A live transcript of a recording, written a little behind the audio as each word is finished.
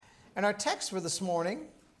And our text for this morning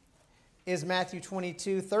is Matthew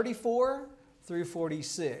 22, 34 through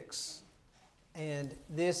 46. And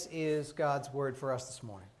this is God's word for us this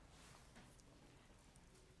morning.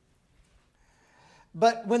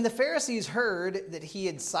 But when the Pharisees heard that he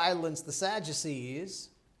had silenced the Sadducees,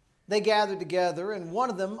 they gathered together, and one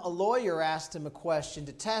of them, a lawyer, asked him a question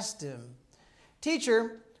to test him.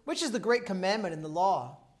 "Teacher, which is the great commandment in the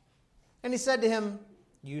law?" And he said to him,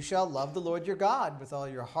 "You shall love the Lord your God with all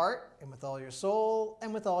your heart and with all your soul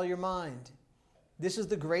and with all your mind. This is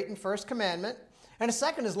the great and first commandment. And a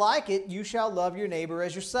second is like it, you shall love your neighbor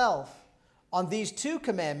as yourself. On these two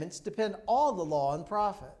commandments depend all the law and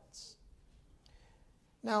prophets."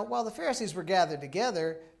 Now, while the Pharisees were gathered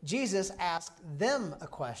together, Jesus asked them a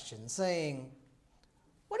question, saying,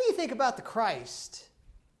 "What do you think about the Christ?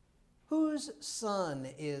 Whose son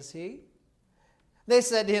is he?" They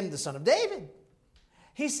said to him, "The son of David."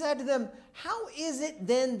 He said to them, "How is it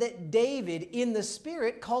then that David in the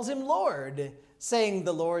Spirit calls him Lord, saying,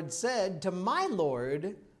 'The Lord said to my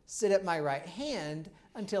Lord, sit at my right hand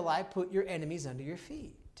until I put your enemies under your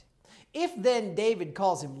feet'? If then David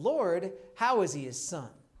calls him Lord, how is he his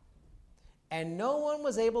son?" And no one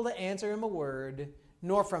was able to answer him a word,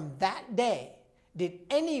 nor from that day did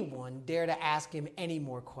anyone dare to ask him any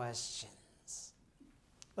more questions.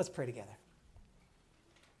 Let's pray together.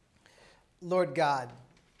 Lord God,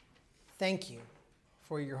 thank you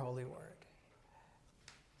for your holy word.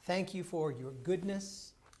 Thank you for your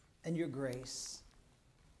goodness and your grace.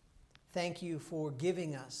 Thank you for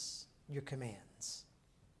giving us your commands.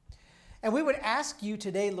 And we would ask you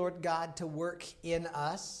today, Lord God, to work in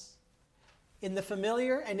us, in the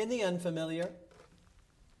familiar and in the unfamiliar.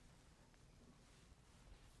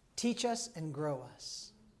 Teach us and grow us.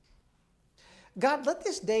 God, let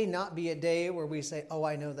this day not be a day where we say, "Oh,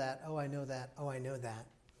 I know that, oh, I know that, oh, I know that."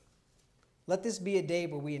 Let this be a day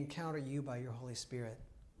where we encounter you by your Holy Spirit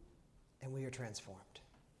and we are transformed.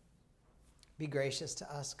 Be gracious to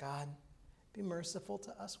us, God. Be merciful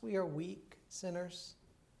to us. We are weak sinners.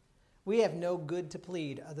 We have no good to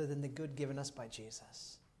plead other than the good given us by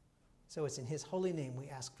Jesus. So it's in his holy name we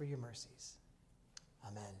ask for your mercies.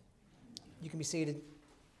 Amen. You can be seated.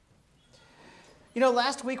 You know,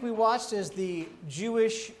 last week we watched as the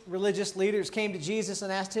Jewish religious leaders came to Jesus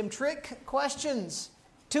and asked him trick questions.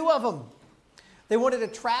 Two of them. They wanted to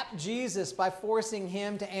trap Jesus by forcing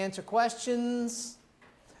him to answer questions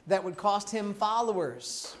that would cost him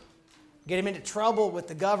followers, get him into trouble with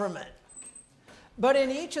the government. But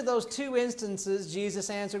in each of those two instances, Jesus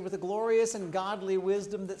answered with a glorious and godly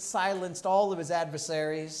wisdom that silenced all of his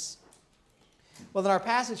adversaries. Well, in our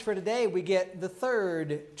passage for today, we get the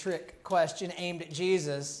third trick question aimed at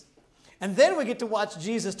Jesus. And then we get to watch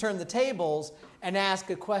Jesus turn the tables and ask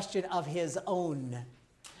a question of his own.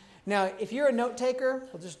 Now, if you're a note taker,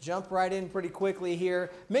 we'll just jump right in pretty quickly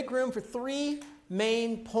here. Make room for three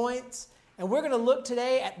main points. And we're going to look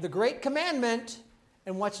today at the great commandment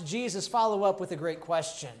and watch Jesus follow up with a great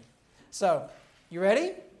question. So, you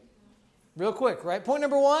ready? Real quick, right? Point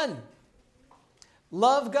number one.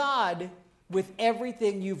 Love God with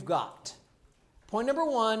everything you've got. Point number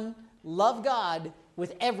one, love God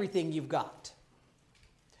with everything you've got.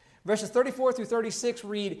 Verses 34 through 36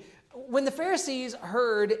 read, "When the Pharisees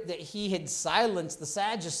heard that he had silenced the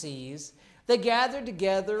Sadducees, they gathered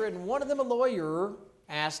together, and one of them, a lawyer,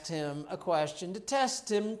 asked him a question to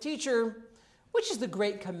test him. 'Teacher, which is the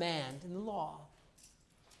great command in the law?'"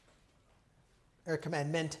 Or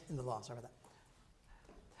commandment in the law, sorry about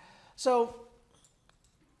that. So,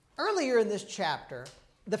 earlier in this chapter,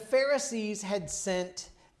 the Pharisees had sent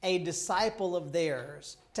a disciple of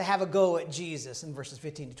theirs to have a go at Jesus in verses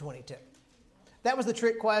 15 to 22. That was the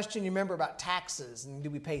trick question, you remember, about taxes and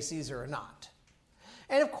do we pay Caesar or not.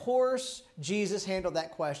 And of course, Jesus handled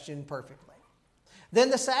that question perfectly.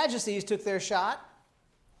 Then the Sadducees took their shot.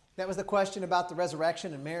 That was the question about the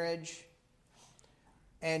resurrection and marriage.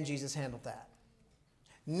 And Jesus handled that.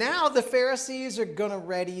 Now the Pharisees are going to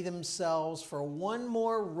ready themselves for one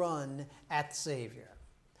more run at the Savior.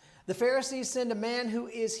 The Pharisees send a man who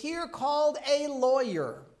is here called a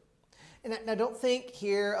lawyer. And now don't think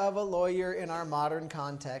here of a lawyer in our modern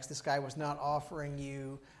context. This guy was not offering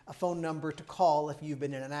you a phone number to call if you've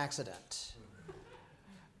been in an accident.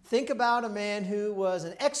 Think about a man who was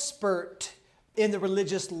an expert in the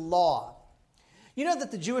religious law. You know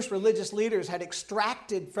that the Jewish religious leaders had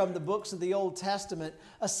extracted from the books of the Old Testament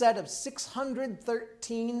a set of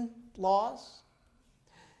 613 laws?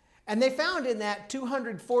 And they found in that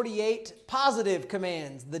 248 positive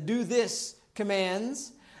commands, the do this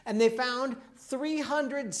commands, and they found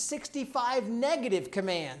 365 negative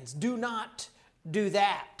commands, do not do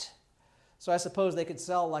that. So I suppose they could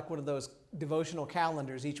sell like one of those devotional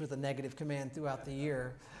calendars, each with a negative command throughout the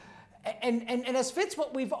year. And as fits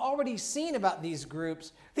what we've already seen about these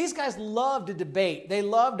groups, these guys love to debate. They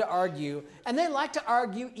love to argue. And they like to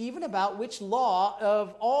argue even about which law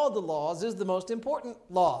of all the laws is the most important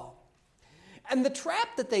law. And the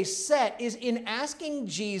trap that they set is in asking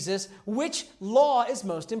Jesus which law is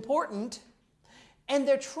most important. And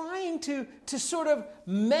they're trying to sort of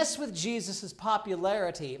mess with Jesus'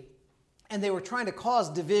 popularity. And they were trying to cause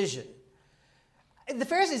division. The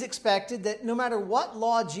Pharisees expected that no matter what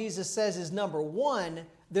law Jesus says is number one,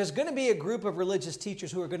 there's going to be a group of religious teachers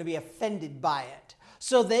who are going to be offended by it.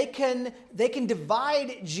 So they can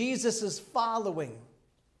divide Jesus' following.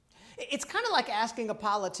 It's kind of like asking a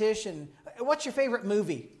politician, what's your favorite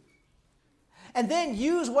movie? And then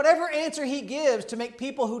use whatever answer he gives to make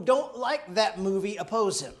people who don't like that movie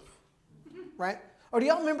oppose him. Right? Or do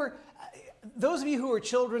y'all remember... Those of you who are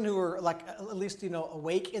children who were like at least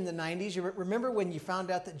awake in the 90s, you remember when you found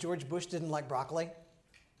out that George Bush didn't like broccoli?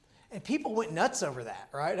 And people went nuts over that,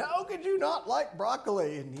 right? How could you not like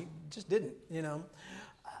broccoli? And he just didn't,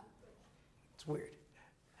 It's weird.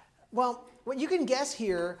 Well, what you can guess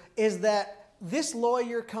here is that this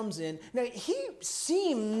lawyer comes in. Now, he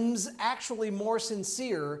seems actually more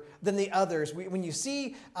sincere than the others. When you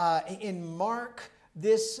see in Mark,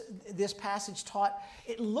 this passage taught,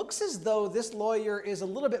 it looks as though this lawyer is a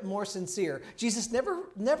little bit more sincere. Jesus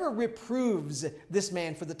never reproves this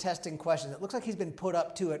man for the testing question. It looks like he's been put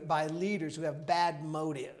up to it by leaders who have bad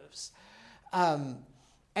motives. And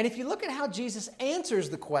if you look at how Jesus answers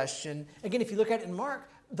the question, again, if you look at it in Mark,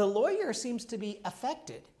 the lawyer seems to be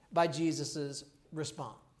affected by Jesus'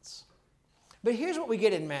 response. But here's what we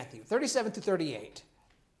get in Matthew 37 through 38.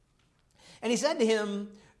 And he said to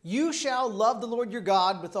him, "You shall love the Lord your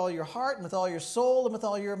God with all your heart and with all your soul and with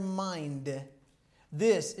all your mind.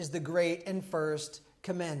 This is the great and first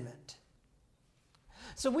commandment."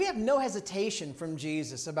 So we have no hesitation from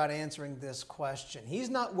Jesus about answering this question. He's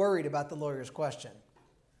not worried about the lawyer's question.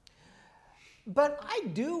 But I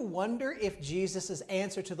do wonder if Jesus'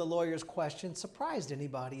 answer to the lawyer's question surprised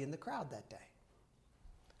anybody in the crowd that day.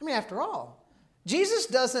 I mean, after all, Jesus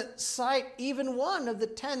doesn't cite even one of the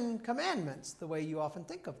 10 commandments the way you often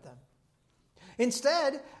think of them.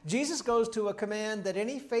 Instead, Jesus goes to a command that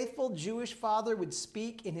any faithful Jewish father would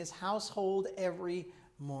speak in his household every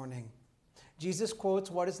morning. Jesus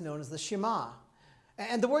quotes what is known as the Shema.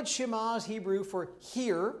 And the word Shema is Hebrew for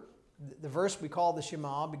hear. The verse we call the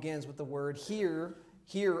Shema begins with the word hear,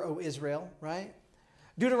 O Israel, right?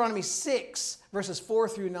 Deuteronomy 6, verses 4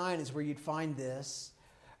 through 9 is where you'd find this.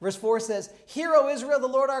 Verse 4 says, "Hear, O Israel, the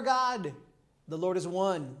Lord our God. The Lord is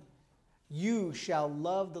one. You shall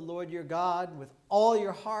love the Lord your God with all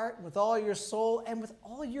your heart, with all your soul, and with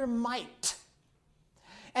all your might.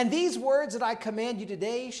 And these words that I command you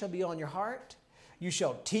today shall be on your heart. You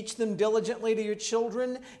shall teach them diligently to your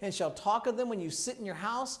children, and shall talk of them when you sit in your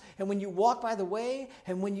house, and when you walk by the way,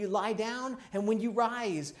 and when you lie down, and when you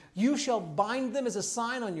rise. You shall bind them as a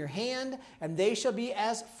sign on your hand, and they shall be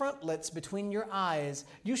as frontlets between your eyes.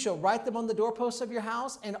 You shall write them on the doorposts of your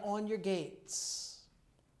house and on your gates."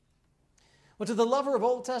 Well, to the lover of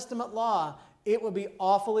Old Testament law, it would be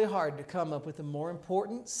awfully hard to come up with a more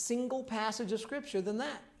important single passage of Scripture than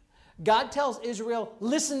that. God tells Israel,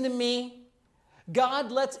 listen to me.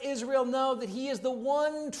 God lets Israel know that He is the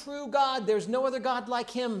one true God. There's no other God like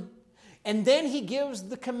Him. And then He gives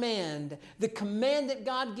the command. The command that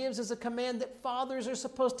God gives is a command that fathers are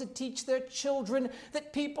supposed to teach their children,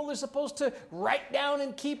 that people are supposed to write down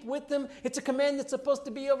and keep with them. It's a command that's supposed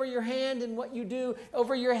to be over your hand and what you do,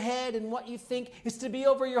 over your head and what you think. It's to be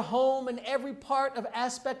over your home and every part of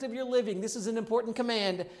aspect of your living. This is an important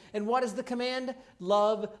command. And what is the command?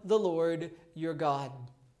 Love the Lord your God.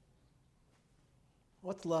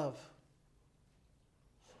 What's love?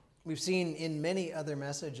 We've seen in many other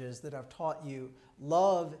messages that I've taught you,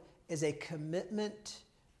 love is a commitment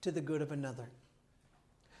to the good of another.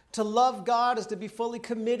 To love God is to be fully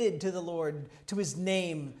committed to the Lord, to His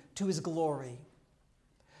name, to His glory.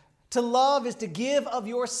 To love is to give of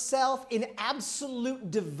yourself in absolute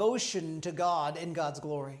devotion to God and God's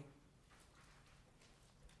glory.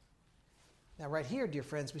 Now, right here, dear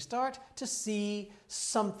friends, we start to see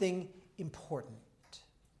something important.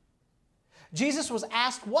 Jesus was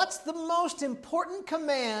asked, what's the most important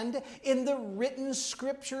command in the written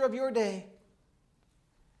Scripture of your day?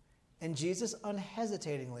 And Jesus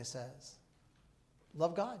unhesitatingly says,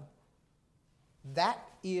 love God. That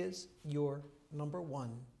is your number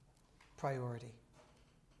one priority.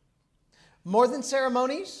 More than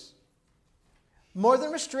ceremonies, more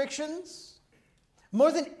than restrictions,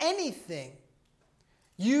 more than anything,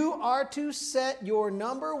 You are to set your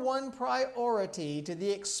number one priority to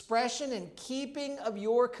the expression and keeping of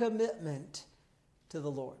your commitment to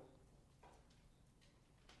the Lord.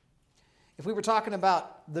 If we were talking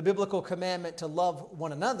about the biblical commandment to love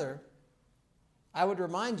one another, I would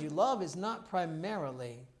remind you, love is not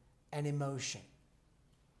primarily an emotion.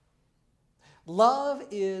 Love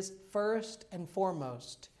is first and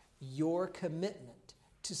foremost your commitment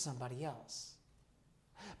to somebody else.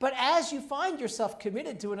 But as you find yourself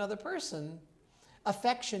committed to another person,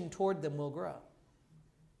 affection toward them will grow.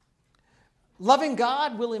 Loving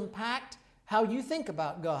God will impact how you think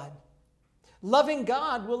about God. Loving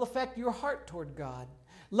God will affect your heart toward God.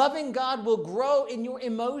 Loving God will grow in your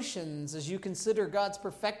emotions as you consider God's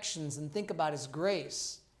perfections and think about His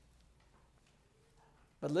grace.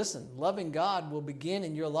 But listen, loving God will begin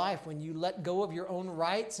in your life when you let go of your own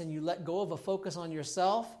rights and you let go of a focus on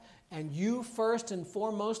yourself, and you first and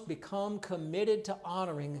foremost become committed to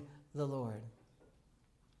honoring the Lord.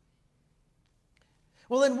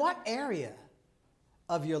 Well, in what area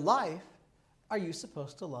of your life are you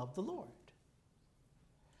supposed to love the Lord?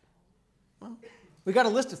 Well, we got a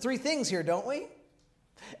list of 3 things here, don't we?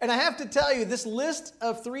 And I have to tell you, this list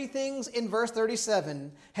of 3 things in verse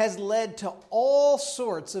 37 has led to all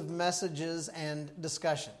sorts of messages and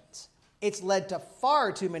discussions. It's led to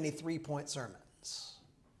far too many 3-point sermons.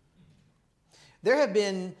 There have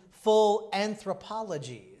been full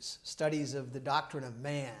anthropologies, studies of the doctrine of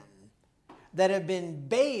man, that have been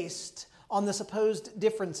based on the supposed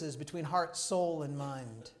differences between heart, soul, and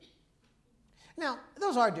mind. Now,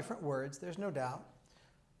 those are different words, there's no doubt.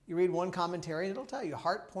 You read one commentary and it'll tell you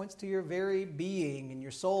heart points to your very being, and your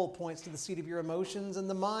soul points to the seat of your emotions, and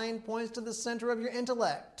the mind points to the center of your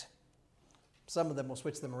intellect. Some of them will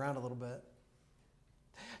switch them around a little bit.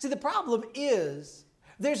 See, the problem is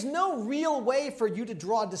there's no real way for you to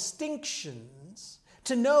draw distinctions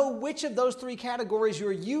to know which of those 3 categories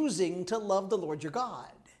you're using to love the Lord your God.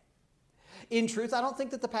 In truth, I don't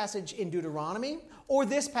think that the passage in Deuteronomy or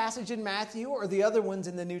this passage in Matthew or the other ones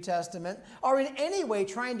in the New Testament are in any way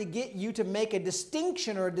trying to get you to make a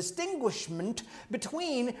distinction or a distinguishment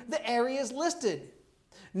between the areas listed.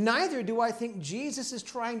 Neither do I think Jesus is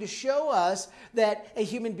trying to show us that a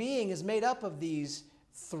human being is made up of these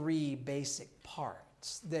 3 basic parts.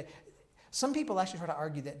 Some people actually try to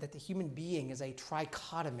argue that the human being is a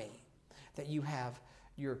trichotomy, that you have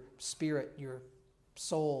your spirit, your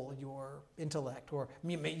soul, your intellect, or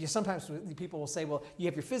sometimes people will say, well, you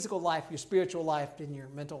have your physical life, your spiritual life, and your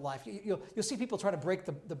mental life. You'll see people try to break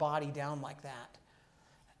the body down like that.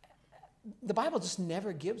 The Bible just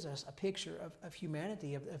never gives us a picture of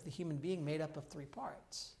humanity, of the human being made up of 3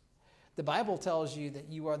 parts. The Bible tells you that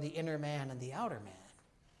you are the inner man and the outer man.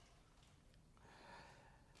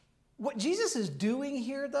 What Jesus is doing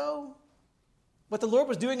here, though, what the Lord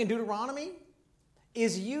was doing in Deuteronomy,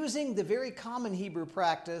 is using the very common Hebrew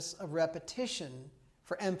practice of repetition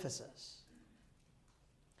for emphasis.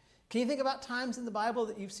 Can you think about times in the Bible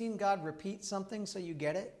that you've seen God repeat something so you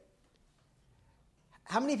get it?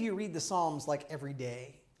 How many of you read the Psalms like every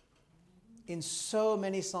day? In so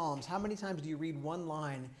many Psalms, how many times do you read one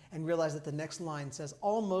line and realize that the next line says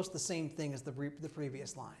almost the same thing as the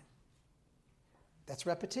previous line? That's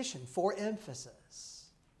repetition for emphasis.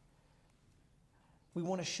 We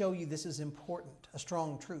want to show you this is important, a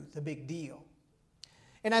strong truth, a big deal.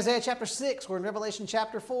 In Isaiah chapter 6 or in Revelation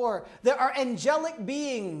chapter 4, there are angelic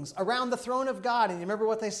beings around the throne of God. And you remember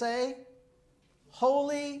what they say?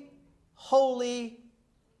 Holy, holy,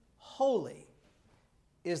 holy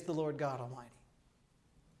is the Lord God Almighty.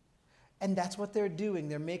 And that's what they're doing.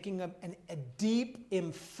 They're making a deep,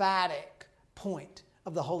 emphatic point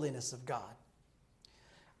of the holiness of God.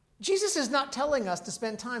 Jesus is not telling us to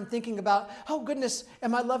spend time thinking about, oh goodness,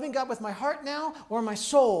 am I loving God with my heart now or my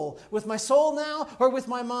soul? With my soul now or with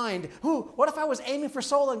my mind? What if I was aiming for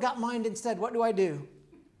soul and got mind instead? What do I do?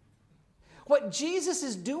 What Jesus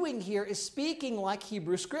is doing here is speaking like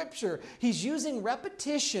Hebrew Scripture. He's using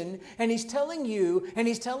repetition, and he's telling you and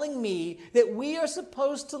he's telling me that we are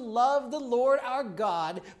supposed to love the Lord our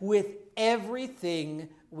God with everything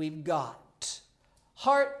we've got.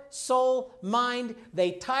 Heart, soul, mind,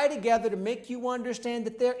 they tie together to make you understand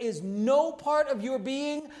that there is no part of your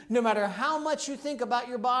being, no matter how much you think about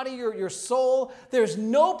your body or your soul, there's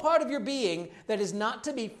no part of your being that is not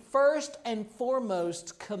to be first and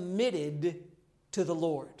foremost committed to the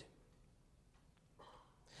Lord.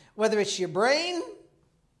 Whether it's your brain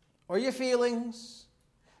or your feelings,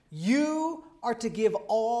 you are to give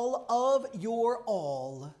all of your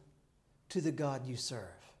all to the God you serve.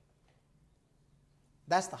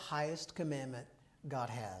 That's the highest commandment God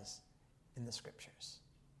has in the Scriptures.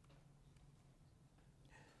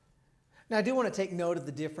 Now, I do want to take note of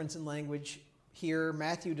the difference in language here.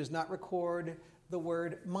 Matthew does not record the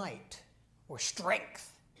word might or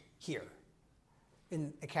strength here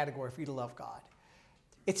in a category for you to love God.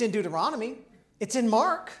 It's in Deuteronomy. It's in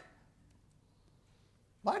Mark.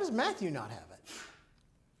 Why does Matthew not have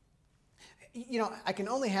it? You know, I can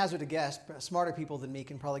only hazard a guess, but smarter people than me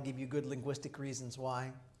can probably give you good linguistic reasons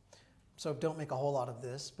why. So don't make a whole lot of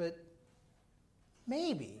this, but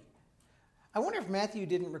maybe. I wonder if Matthew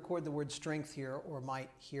didn't record the word strength here or might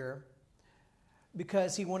here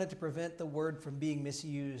because he wanted to prevent the word from being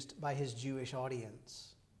misused by his Jewish audience.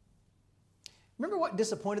 Remember what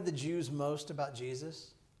disappointed the Jews most about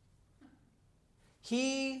Jesus?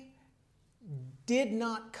 He did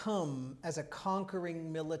not come as a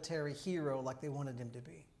conquering military hero like they wanted him to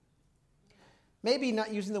be. Maybe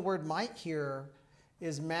not using the word might here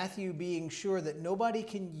is Matthew being sure that nobody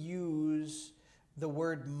can use the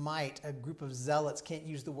word might, a group of zealots can't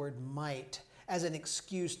use the word might as an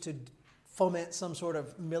excuse to foment some sort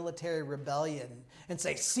of military rebellion and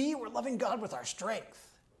say, see, we're loving God with our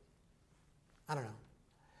strength. I don't know.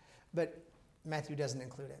 But Matthew doesn't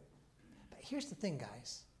include it. But here's the thing,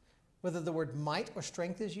 guys. Whether the word might or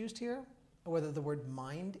strength is used here, or whether the word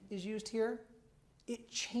mind is used here,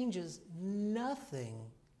 it changes nothing.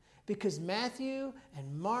 Because Matthew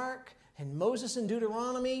and Mark and Moses in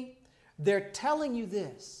Deuteronomy, they're telling you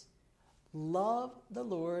this: love the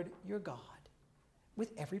Lord your God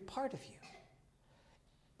with every part of you,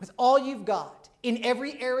 with all you've got, in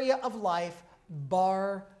every area of life,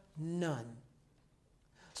 bar none.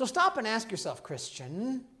 So stop and ask yourself,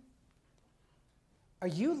 Christian, are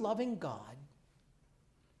you loving God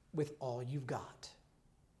with all you've got?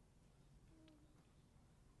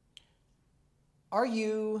 Are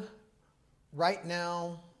you right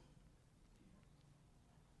now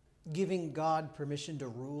giving God permission to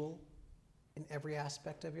rule in every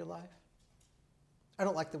aspect of your life? I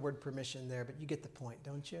don't like the word permission there, but you get the point,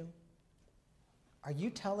 don't you? Are you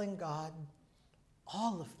telling God,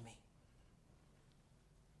 all of me,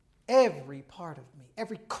 every part of me,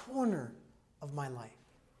 every corner of my life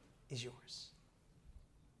is yours?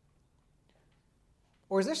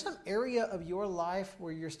 Or is there some area of your life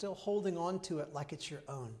where you're still holding on to it like it's your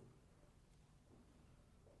own?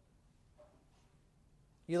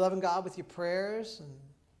 You loving God with your prayers and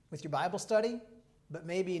with your Bible study, but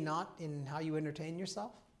maybe not in how you entertain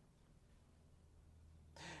yourself?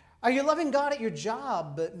 Are you loving God at your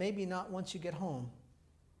job, but maybe not once you get home?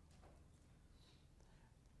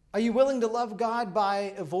 Are you willing to love God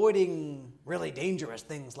by avoiding really dangerous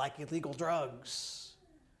things like illegal drugs,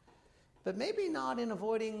 but maybe not in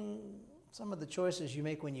avoiding some of the choices you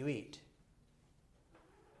make when you eat?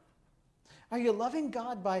 Are you loving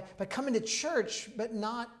God by coming to church, but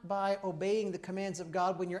not by obeying the commands of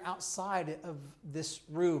God when you're outside of this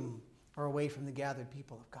room or away from the gathered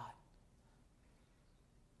people of God?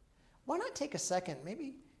 Why not take a second? Maybe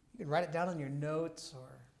you can write it down on your notes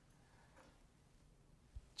or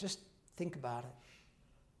just think about it.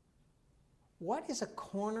 What is a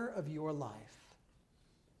corner of your life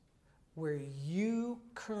where you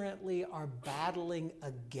currently are battling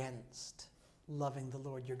against loving the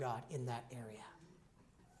Lord your God in that area?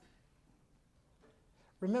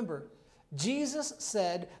 Remember, Jesus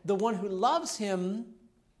said the one who loves him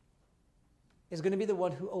is going to be the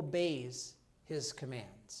one who obeys his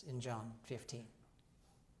commands in John 15.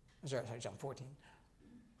 Sorry, John 14.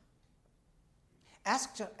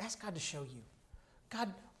 Ask God to show you.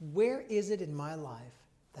 God, where is it in my life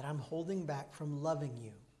that I'm holding back from loving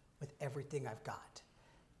you with everything I've got?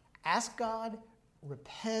 Ask God,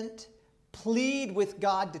 repent, plead with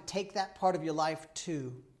God to take that part of your life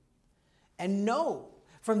too. And know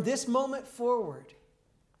from this moment forward,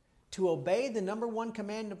 to obey the number one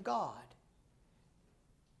command of God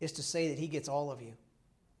is to say that he gets all of you,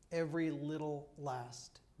 every little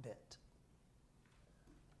last bit.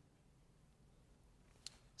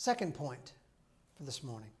 Second point for this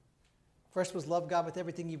morning. First was love God with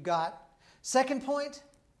everything you've got. Second point,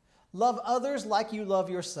 love others like you love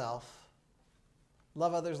yourself.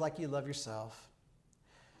 Love others like you love yourself.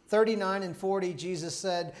 39 and 40, Jesus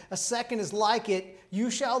said, a second is like it. You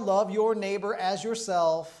shall love your neighbor as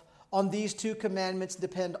yourself. On these two commandments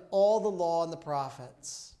depend all the law and the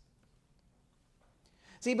prophets.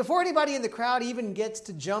 See, before anybody in the crowd even gets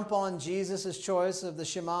to jump on Jesus' choice of the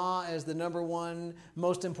Shema as the number one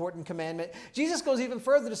most important commandment, Jesus goes even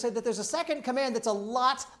further to say that there's a second command that's a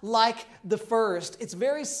lot like the first. It's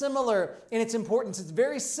very similar in its importance. It's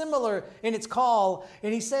very similar in its call.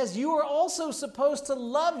 And he says, you are also supposed to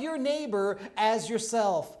love your neighbor as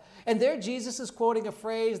yourself. And there Jesus is quoting a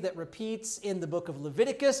phrase that repeats in the book of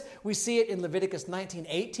Leviticus. We see it in Leviticus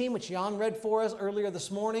 19:18, which Jan read for us earlier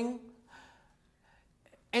this morning.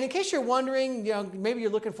 And in case you're wondering, maybe you're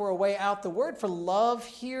looking for a way out, the word for love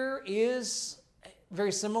here is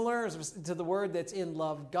very similar to the word that's in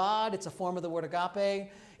love God. It's a form of the word agape.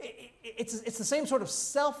 It's the same sort of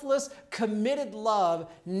selfless, committed love.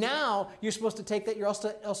 Now you're supposed to take that. You're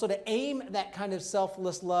also to aim that kind of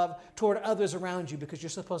selfless love toward others around you, because you're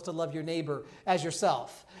supposed to love your neighbor as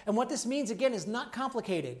yourself. And what this means, again, is not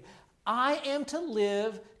complicated. I am to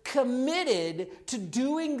live committed to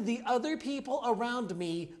doing the other people around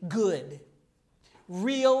me good.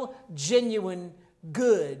 Real, genuine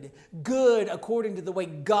good. Good according to the way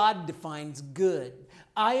God defines good.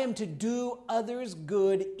 I am to do others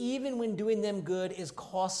good even when doing them good is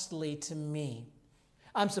costly to me.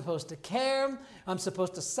 I'm supposed to care. I'm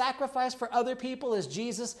supposed to sacrifice for other people as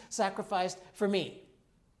Jesus sacrificed for me.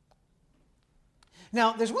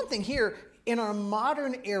 Now, there's one thing here in our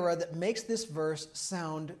modern era that makes this verse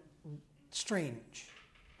sound strange.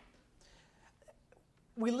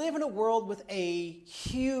 We live in a world with a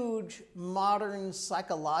huge modern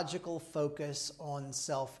psychological focus on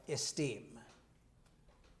self-esteem.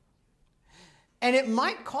 And it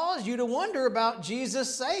might cause you to wonder about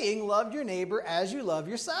Jesus saying, love your neighbor as you love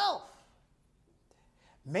yourself.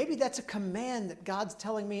 Maybe that's a command that God's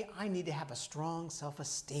telling me I need to have a strong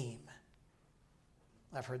self-esteem.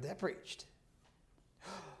 I've heard that preached.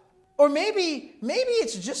 Or maybe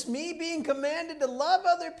it's just me being commanded to love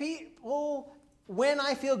other people when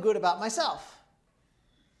I feel good about myself.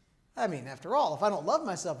 I mean, after all, if I don't love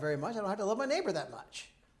myself very much, I don't have to love my neighbor that much.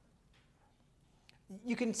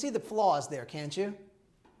 You can see the flaws there, can't you?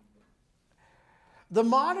 The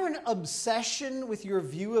modern obsession with your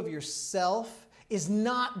view of yourself is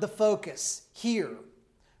not the focus here.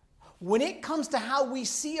 When it comes to how we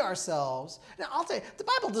see ourselves, now I'll tell you, the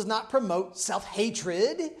Bible does not promote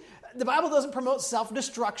self-hatred. The Bible doesn't promote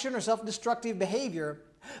self-destruction or self-destructive behavior,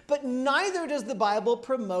 but neither does the Bible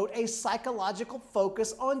promote a psychological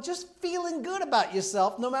focus on just feeling good about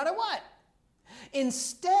yourself no matter what.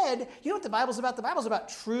 Instead, you know what the Bible's about? The Bible's about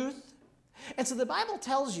truth. And so the Bible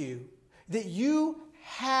tells you that you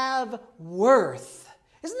have worth.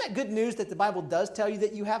 Isn't that good news that the Bible does tell you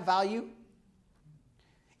that you have value?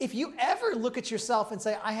 If you ever look at yourself and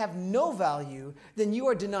say, I have no value, then you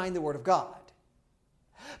are denying the Word of God.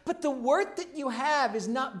 But the worth that you have is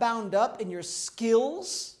not bound up in your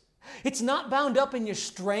skills. It's not bound up in your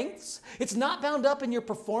strengths. It's not bound up in your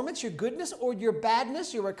performance, your goodness, or your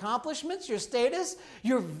badness, your accomplishments, your status.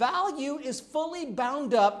 Your value is fully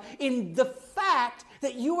bound up in the fact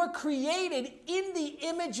that you are created in the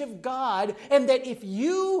image of God, and that if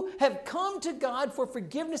you have come to God for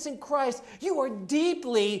forgiveness in Christ, you are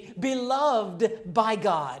deeply beloved by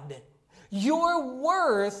God. Your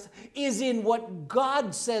worth is in what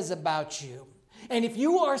God says about you. And if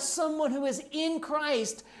you are someone who is in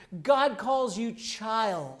Christ, God calls you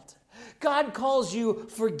child. God calls you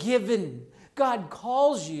forgiven. God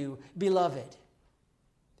calls you beloved.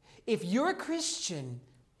 If you're a Christian,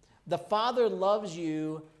 the Father loves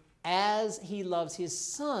you as He loves His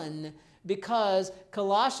Son, because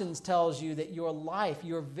Colossians tells you that your life,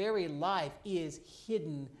 your very life, is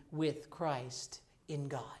hidden with Christ in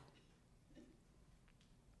God.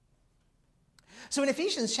 So in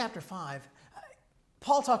Ephesians chapter 5,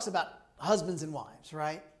 Paul talks about husbands and wives,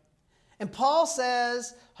 right? And Paul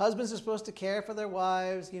says husbands are supposed to care for their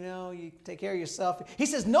wives, you take care of yourself. He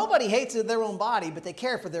says nobody hates their own body, but they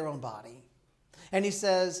care for their own body. And he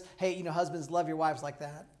says, hey, husbands, love your wives like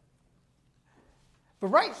that. But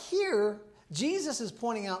right here, Jesus is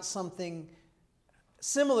pointing out something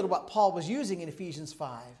similar to what Paul was using in Ephesians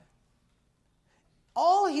 5.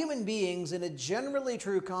 All human beings, in a generally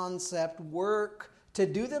true concept, work to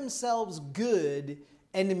do themselves good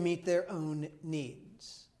and to meet their own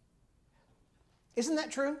needs. Isn't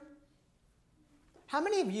that true? How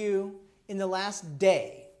many of you in the last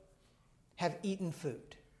day have eaten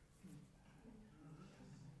food?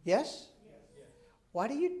 Yes? Why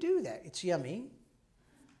do you do that? It's yummy.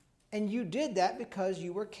 And you did that because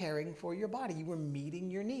you were caring for your body. You were meeting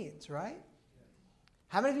your needs, right?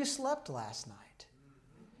 How many of you slept last night?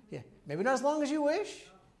 Yeah, maybe not as long as you wish.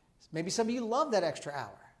 Maybe some of you love that extra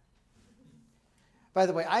hour. By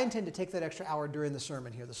the way, I intend to take that extra hour during the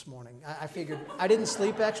sermon here this morning. I figured I didn't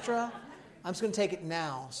sleep extra. I'm just going to take it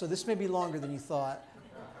now. So this may be longer than you thought.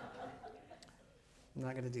 I'm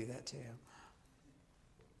not going to do that to you.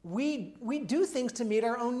 We do things to meet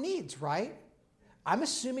our own needs, right? I'm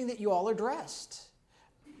assuming that you all are dressed.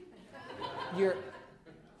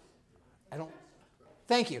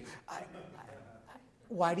 Thank you.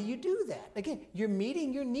 why do you do that? Again, you're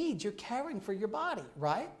meeting your needs. You're caring for your body,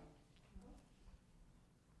 right?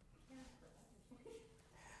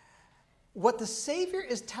 What the Savior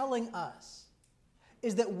is telling us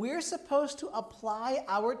is that we're supposed to apply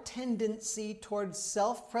our tendency towards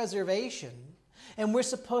self-preservation, and we're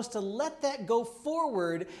supposed to let that go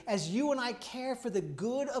forward as you and I care for the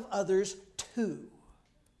good of others too.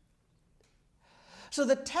 So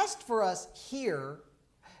the test for us here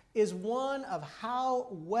is one of how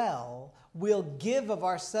well we'll give of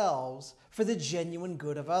ourselves for the genuine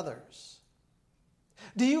good of others.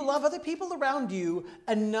 Do you love other people around you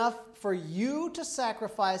enough for you to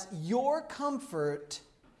sacrifice your comfort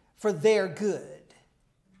for their good?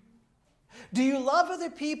 Do you love other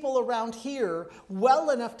people around here well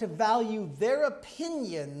enough to value their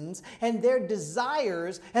opinions and their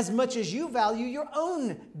desires as much as you value your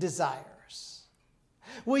own desires?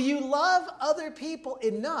 Will you love other people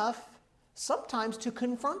enough sometimes to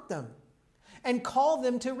confront them and call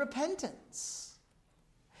them to repentance?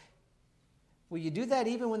 Will you do that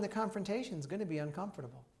even when the confrontation is going to be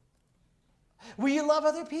uncomfortable? Will you love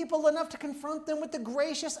other people enough to confront them with the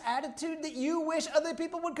gracious attitude that you wish other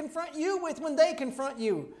people would confront you with when they confront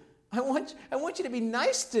you? I want you to be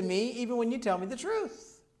nice to me even when you tell me the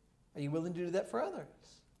truth. Are you willing to do that for others?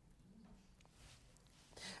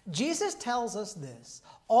 Jesus tells us this.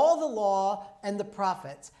 All the law and the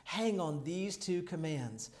prophets hang on these two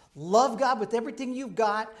commands. Love God with everything you've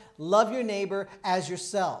got. Love your neighbor as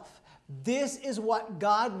yourself. This is what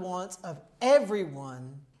God wants of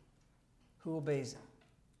everyone who obeys him.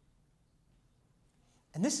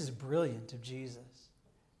 And this is brilliant of Jesus.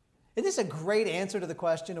 Isn't this a great answer to the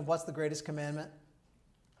question of what's the greatest commandment?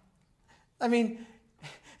 I mean,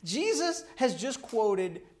 Jesus has just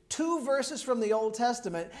quoted 2 verses from the Old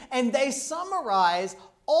Testament, and they summarize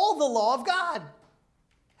all the law of God.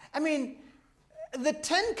 I mean, the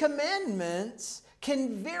 10 Commandments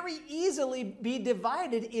can very easily be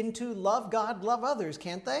divided into love God, love others,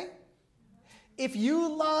 can't they? If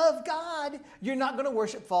you love God, you're not going to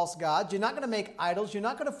worship false gods, you're not going to make idols, you're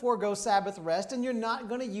not going to forego Sabbath rest, and you're not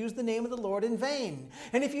going to use the name of the Lord in vain.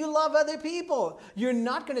 And if you love other people, you're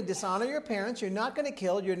not going to dishonor your parents, you're not going to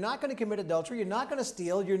kill, you're not going to commit adultery, you're not going to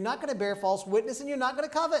steal, you're not going to bear false witness, and you're not going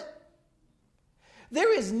to covet.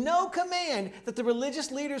 There is no command that the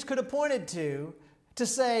religious leaders could have pointed to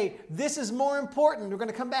say, this is more important. We're going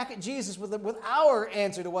to come back at Jesus with our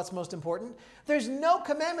answer to what's most important. There's no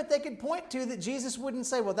commandment they could point to that Jesus wouldn't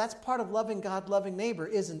say, well, that's part of loving God, loving neighbor,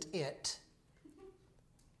 isn't it?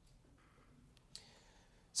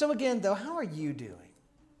 So again, though, how are you doing?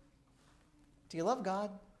 Do you love God?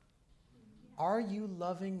 Are you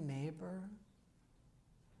loving neighbor?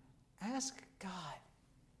 Ask God.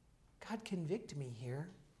 God, convict me here.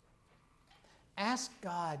 Ask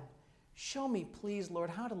God, show me, please, Lord,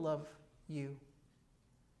 how to love you.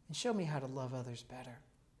 And show me how to love others better.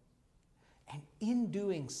 And in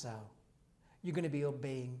doing so, you're going to be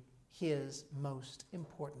obeying his most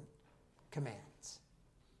important commands.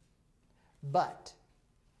 But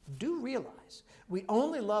do realize we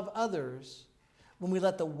only love others when we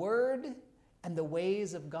let the word and the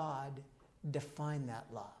ways of God define that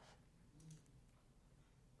love.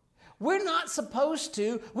 We're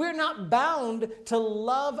not bound to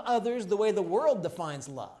love others the way the world defines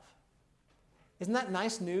love. Isn't that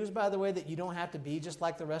nice news, by the way, that you don't have to be just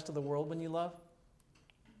like the rest of the world when you love?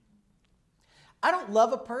 I don't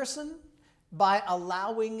love a person by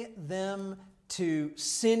allowing them to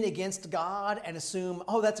sin against God and assume,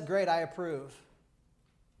 oh, that's great, I approve.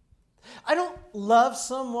 I don't love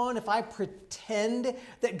someone if I pretend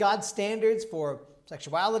that God's standards for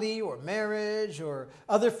sexuality or marriage or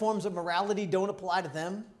other forms of morality don't apply to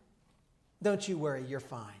them. Don't you worry, you're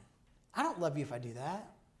fine. I don't love you if I do that.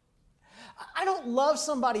 I don't love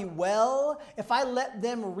somebody well if I let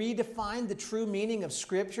them redefine the true meaning of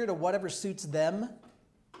Scripture to whatever suits them.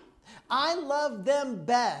 I love them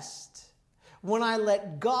best when I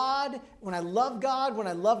love God, when I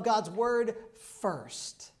love God's Word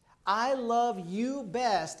first. I love you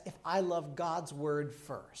best if I love God's Word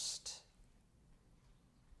first.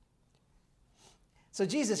 So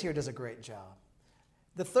Jesus here does a great job.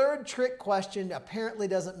 The third trick question apparently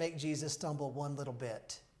doesn't make Jesus stumble one little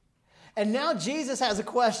bit. And now Jesus has a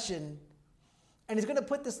question, and he's going to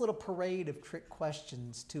put this little parade of trick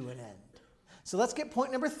questions to an end. So let's get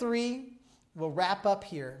point number 3. We'll wrap up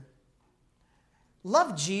here.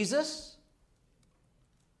 Love Jesus,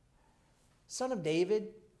 Son of David,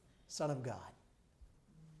 Son of God.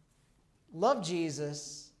 Love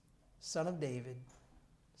Jesus, Son of David,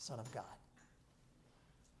 Son of God.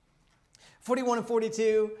 41 and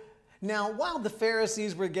 42. Now, while the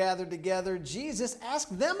Pharisees were gathered together, Jesus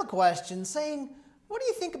asked them a question, saying, "What do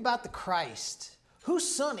you think about the Christ? Whose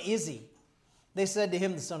son is he?" They said to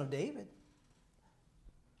him, "The son of David."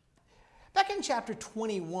 Back in chapter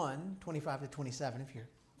 21, 25 to 27, if you're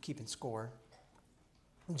keeping score,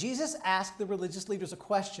 Jesus asked the religious leaders a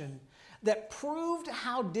question that proved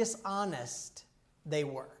how dishonest they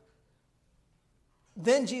were.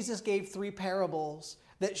 Then Jesus gave 3 parables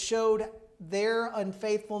that showed their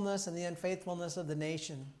unfaithfulness and the unfaithfulness of the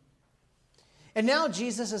nation. And now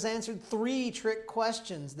Jesus has answered 3 trick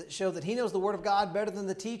questions that show that he knows the Word of God better than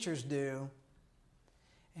the teachers do.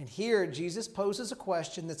 And here Jesus poses a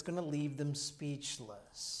question that's going to leave them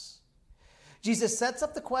speechless. Jesus sets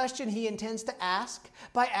up the question he intends to ask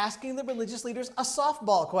by asking the religious leaders a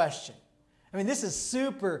softball question. I mean, this is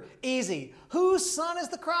super easy. Whose son is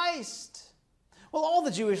the Christ? Well, all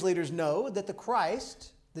the Jewish leaders know that the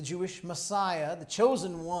Christ, the Jewish Messiah, the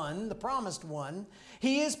chosen one, the promised one,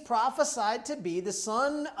 he is prophesied to be the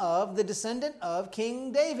son of the descendant of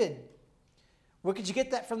King David. Where could you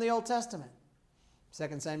get that from the Old Testament?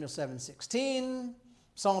 2 Samuel 7:16,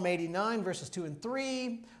 Psalm 89, verses 2 and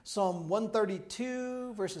 3, Psalm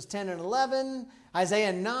 132, verses 10 and 11,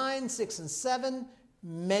 Isaiah 9, 6 and 7,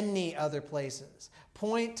 many other places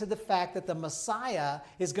point to the fact that the Messiah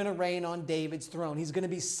is going to reign on David's throne. He's going to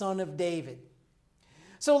be son of David.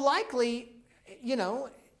 So likely,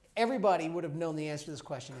 everybody would have known the answer to this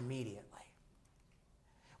question immediately.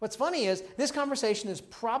 What's funny is this conversation has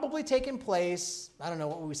probably taken place, I don't know,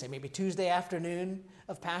 what would we say, maybe Tuesday afternoon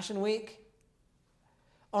of Passion Week.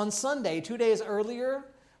 On Sunday, 2 days earlier,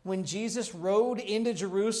 when Jesus rode into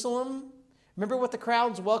Jerusalem, remember what the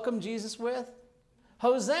crowds welcomed Jesus with?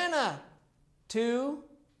 Hosanna to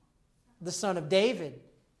the Son of David.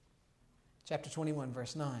 Chapter 21,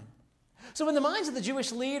 verse 9. So in the minds of the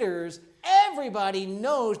Jewish leaders, everybody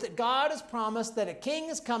knows that God has promised that a king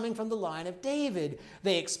is coming from the line of David.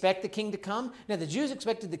 They expect the king to come. Now, the Jews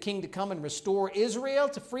expected the king to come and restore Israel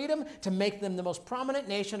to freedom, to make them the most prominent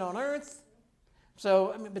nation on earth.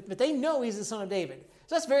 So, but they know he's the son of David.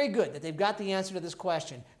 So that's very good that they've got the answer to this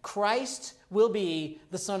question. Christ will be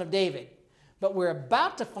the son of David. But we're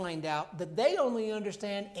about to find out that they only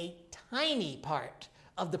understand a tiny part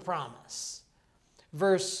of the promise.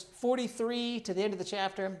 Verse 43 to the end of the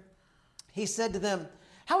chapter, he said to them,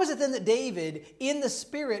 "How is it then that David in the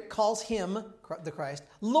Spirit calls him," the Christ,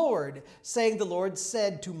 "Lord, saying the Lord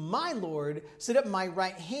said to my Lord, sit at my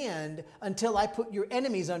right hand until I put your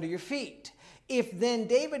enemies under your feet? If then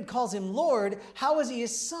David calls him Lord, how is he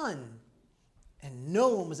his son?" And no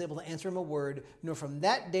one was able to answer him a word, nor from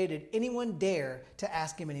that day did anyone dare to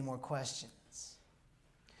ask him any more questions.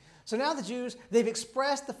 So now the Jews, they've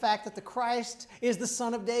expressed the fact that the Christ is the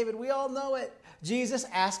son of David. We all know it. Jesus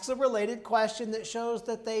asks a related question that shows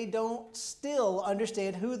that they don't still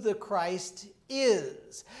understand who the Christ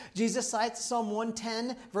is. Jesus cites Psalm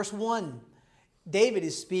 110, verse 1. David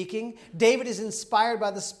is speaking. David is inspired by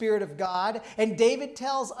the Spirit of God. And David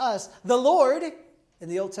tells us, the Lord, in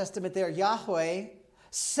the Old Testament there, Yahweh,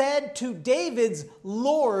 said to David's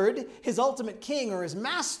Lord, his ultimate king or his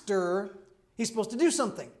master, he's supposed to do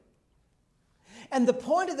something. And the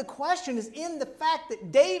point of the question is in the fact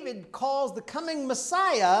that David calls the coming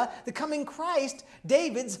Messiah, the coming Christ,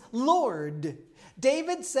 David's Lord.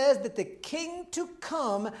 David says that the king to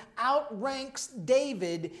come outranks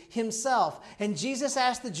David himself. And Jesus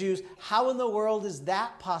asked the Jews, how in the world is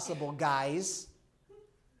that possible, guys?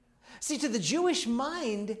 See, to the Jewish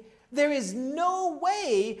mind, there is no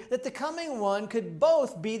way that the coming one could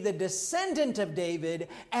both be the descendant of David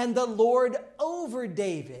and the Lord over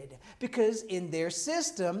David. Because in their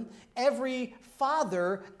system, every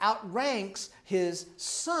father outranks his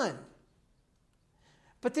son.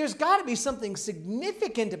 But there's got to be something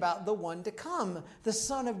significant about the one to come, the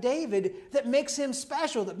son of David, that makes him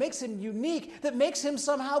special, that makes him unique, that makes him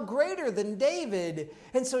somehow greater than David.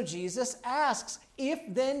 And so Jesus asks, if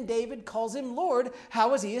then David calls him Lord,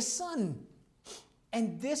 how is he his son?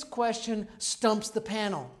 And this question stumps the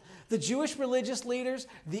panel. The Jewish religious leaders,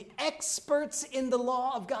 the experts in the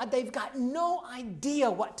law of God, they've got no idea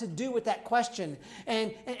what to do with that question.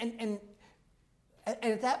 And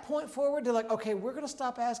at that point forward, they're like, okay, we're going to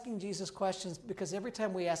stop asking Jesus questions because every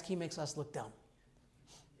time we ask, he makes us look dumb.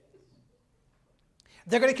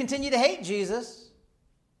 They're going to continue to hate Jesus.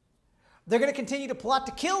 They're going to continue to plot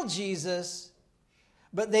to kill Jesus,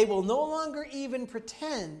 but they will no longer even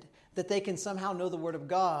pretend that they can somehow know the Word of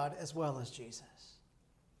God as well as Jesus.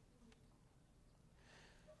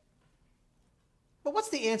 But what's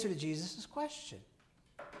the answer to Jesus' question?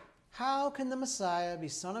 How can the Messiah be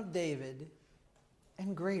son of David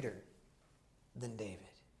and greater than David?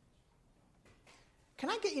 Can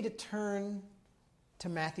I get you to turn to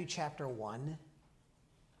Matthew chapter 1?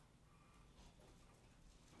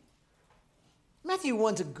 Matthew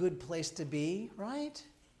 1's a good place to be, right?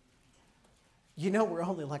 You know we're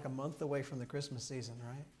only like a month away from the Christmas season,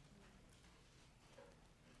 right?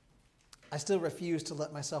 I still refuse to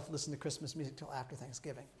let myself listen to Christmas music till after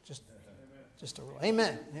Thanksgiving. Just a rule.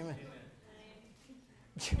 Amen. Amen.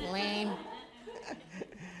 Lame.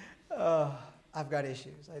 I've got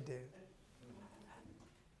issues. I do.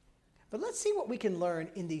 But let's see what we can learn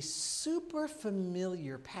in the super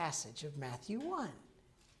familiar passage of Matthew 1.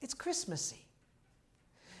 It's Christmassy.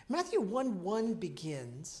 Matthew 1:1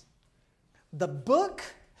 begins, the book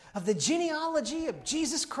of the genealogy of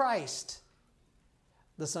Jesus Christ,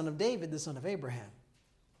 the son of David, the son of Abraham.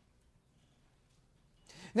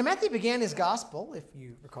 Now, Matthew began his gospel, if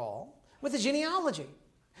you recall, with a genealogy.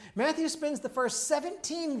 Matthew spends the first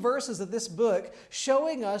 17 verses of this book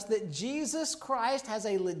showing us that Jesus Christ has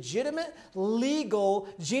a legitimate, legal,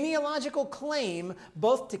 genealogical claim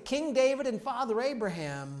both to King David and Father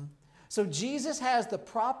Abraham. So Jesus has the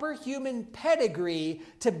proper human pedigree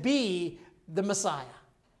to be the Messiah.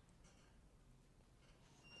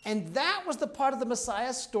 And that was the part of the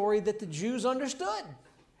Messiah story that the Jews understood.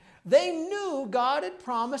 They knew God had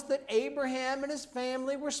promised that Abraham and his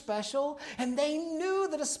family were special, and they knew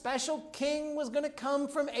that a special king was going to come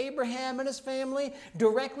from Abraham and his family,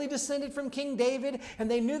 directly descended from King David,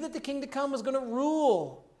 and they knew that the king to come was going to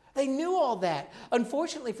rule. They knew all that.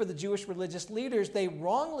 Unfortunately for the Jewish religious leaders, they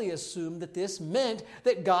wrongly assumed that this meant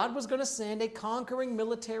that God was going to send a conquering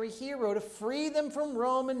military hero to free them from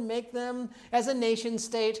Rome and make them, as a nation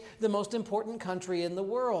state, the most important country in the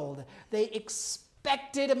world. They expected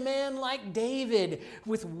a man like David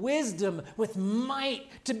with wisdom, with might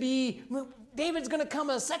to be, David's going to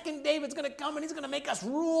come, a second David's going to come, and he's going to make us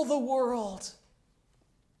rule the world.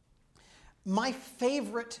 My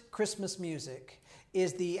favorite Christmas music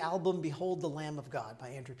is the album Behold the Lamb of God by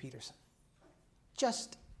Andrew Peterson.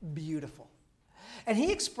 Just beautiful. And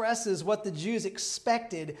he expresses what the Jews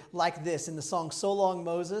expected like this in the song So Long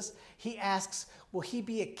Moses. He asks, will he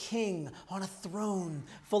be a king on a throne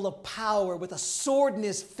full of power with a sword in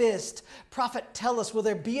his fist? Prophet, tell us, will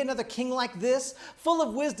there be another king like this? Full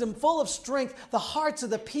of wisdom, full of strength, the hearts of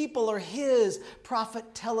the people are his. Prophet,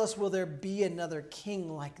 tell us, will there be another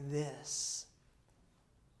king like this?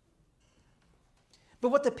 But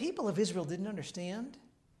what the people of Israel didn't understand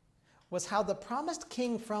was how the promised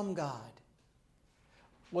king from God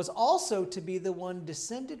was also to be the one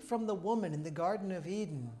descended from the woman in the Garden of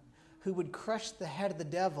Eden who would crush the head of the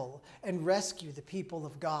devil and rescue the people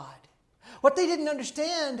of God. What they didn't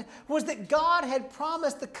understand was that God had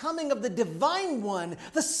promised the coming of the divine one,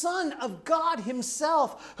 the Son of God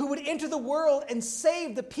himself, who would enter the world and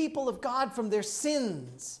save the people of God from their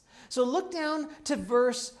sins. So look down to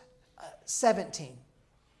verse 17.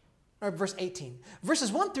 Or verse 18. Verses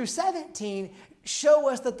 1 through 17 show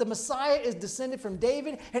us that the Messiah is descended from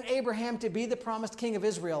David and Abraham to be the promised king of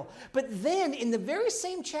Israel. But then in the very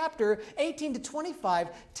same chapter, 18 to 25,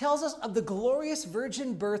 tells us of the glorious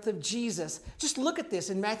virgin birth of Jesus. Just look at this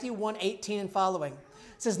in Matthew 1:18 and following. It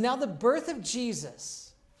says, now the birth of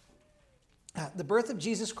Jesus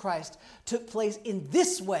Christ took place in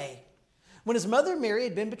this way. When his mother Mary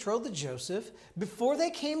had been betrothed to Joseph, before they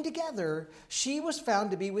came together, she was found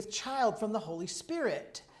to be with child from the Holy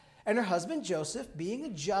Spirit. And her husband Joseph, being a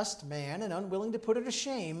just man and unwilling to put her to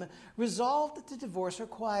shame, resolved to divorce her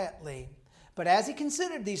quietly. But as he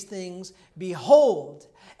considered these things, behold,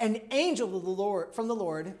 an angel of the Lord, from the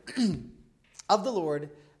Lord, of the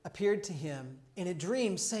Lord, appeared to him in a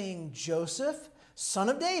dream, saying, Joseph, son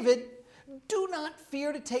of David, do not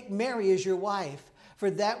fear to take Mary as your wife,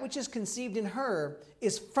 for that which is conceived in her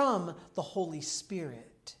is from the Holy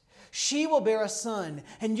Spirit. She will bear a son,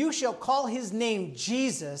 and you shall call his name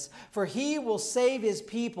Jesus, for he will save his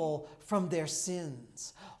people from their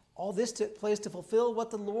sins. All this took place to fulfill what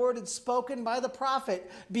the Lord had spoken by the prophet.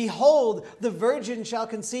 Behold, the virgin shall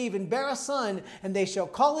conceive and bear a son, and they shall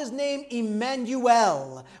call his name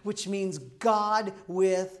Emmanuel, which means God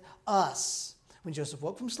with us. When Joseph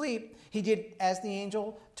woke from sleep, he did as the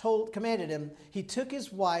angel commanded him. He took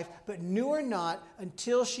his wife, but knew her not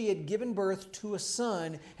until she had given birth to a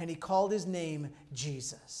son, and he called his name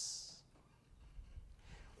Jesus.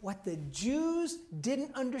 What the Jews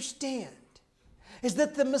didn't understand is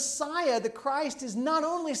that the Messiah, the Christ, is not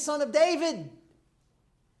only son of David,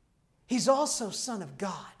 he's also son of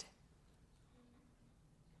God.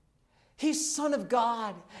 He's son of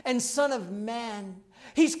God and son of man.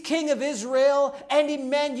 He's King of Israel and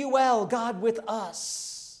Emmanuel, God with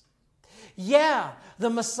us. Yeah, The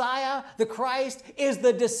Messiah, the Christ, is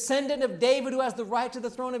the descendant of David who has the right to the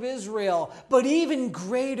throne of Israel. But even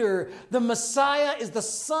greater, the Messiah is the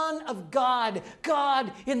Son of God,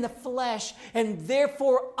 God in the flesh, and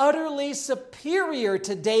therefore utterly superior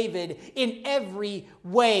to David in every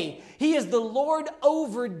way. He is the Lord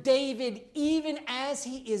over David, even as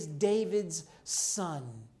he is David's son.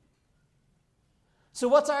 So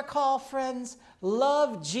what's our call, friends?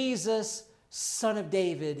 Love Jesus, Son of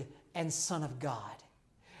David and Son of God.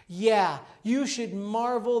 Yeah, you should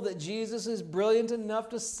marvel that Jesus is brilliant enough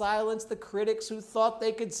to silence the critics who thought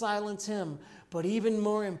they could silence him. But even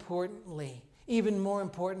more importantly,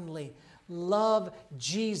 love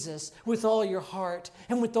Jesus with all your heart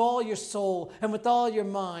and with all your soul and with all your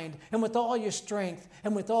mind and with all your strength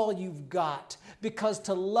and with all you've got. Because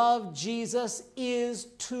to love Jesus is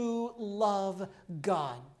to love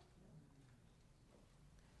God.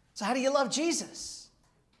 So how do you love Jesus?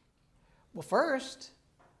 Well, first,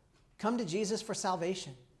 come to Jesus for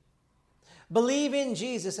salvation. Believe in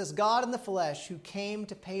Jesus as God in the flesh who came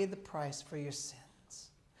to pay the price for your sins.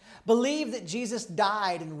 Believe that Jesus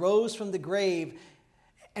died and rose from the grave,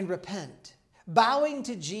 and repent, bowing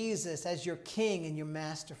to Jesus as your King and your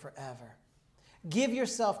Master forever. Give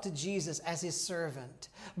yourself to Jesus as his servant.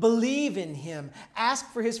 Believe in him,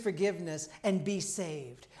 ask for his forgiveness, and be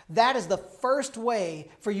saved. That is the first way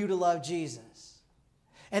for you to love Jesus.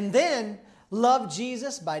 And then love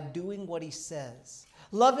Jesus by doing what he says.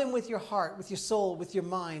 Love him with your heart, with your soul, with your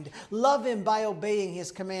mind. Love him by obeying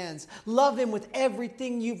his commands. Love him with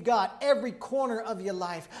everything you've got, every corner of your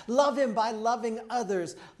life. Love him by loving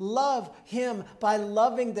others. Love him by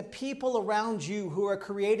loving the people around you who are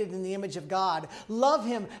created in the image of God. Love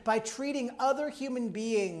him by treating other human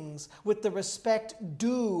beings with the respect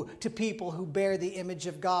due to people who bear the image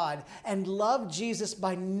of God. And love Jesus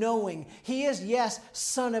by knowing he is, yes,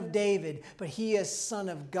 Son of David, but he is Son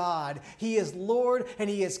of God. He is Lord, and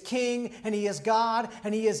he is King, and he is God,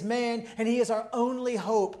 and he is man, and he is our only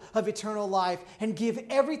hope of eternal life. And give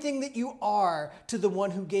everything that you are to the one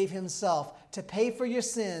who gave himself to pay for your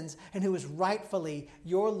sins and who is rightfully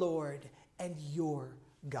your Lord and your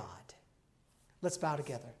God. Let's bow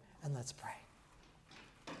together and let's pray.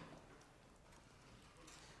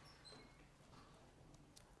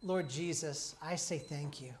 Lord Jesus, I say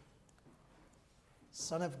thank you.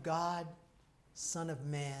 Son of God, Son of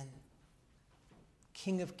man,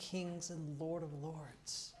 King of kings and Lord of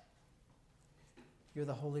lords. You're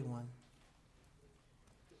the Holy One.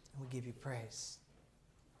 And we give you praise.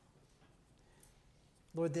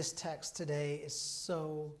 Lord, this text today is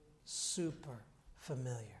so super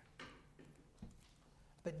familiar.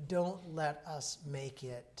 But don't let us make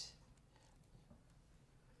it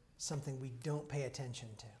something we don't pay attention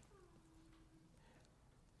to.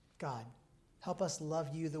 God, help us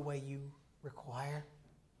love you the way you require.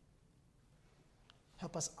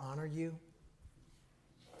 Help us honor you.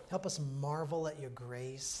 Help us marvel at your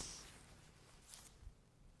grace.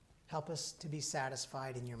 Help us to be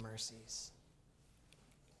satisfied in your mercies.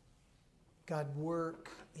 God, work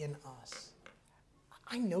in us.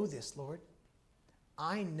 I know this, Lord.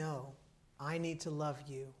 I know I need to love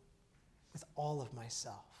you with all of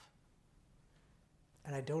myself.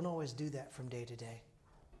 And I don't always do that from day to day.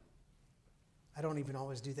 I don't even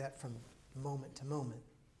always do that from moment to moment.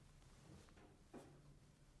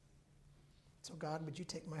 So God, would you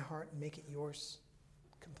take my heart and make it yours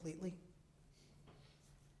completely?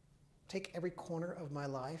 Take every corner of my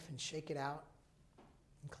life and shake it out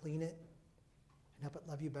and clean it and help it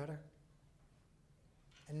love you better.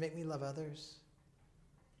 And make me love others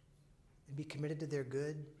and be committed to their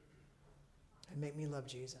good and make me love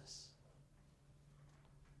Jesus.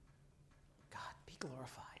 God, be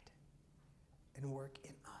glorified and work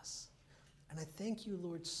in us. And I thank you,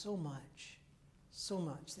 Lord, so much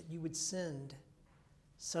that you would send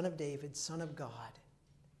Son of David, Son of God,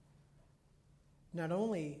 not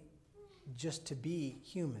only just to be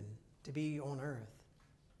human, to be on earth,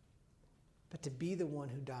 but to be the one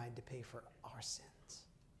who died to pay for our sins.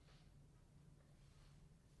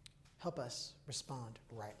 Help us respond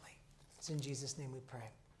rightly. It's in Jesus' name we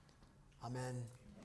pray. Amen.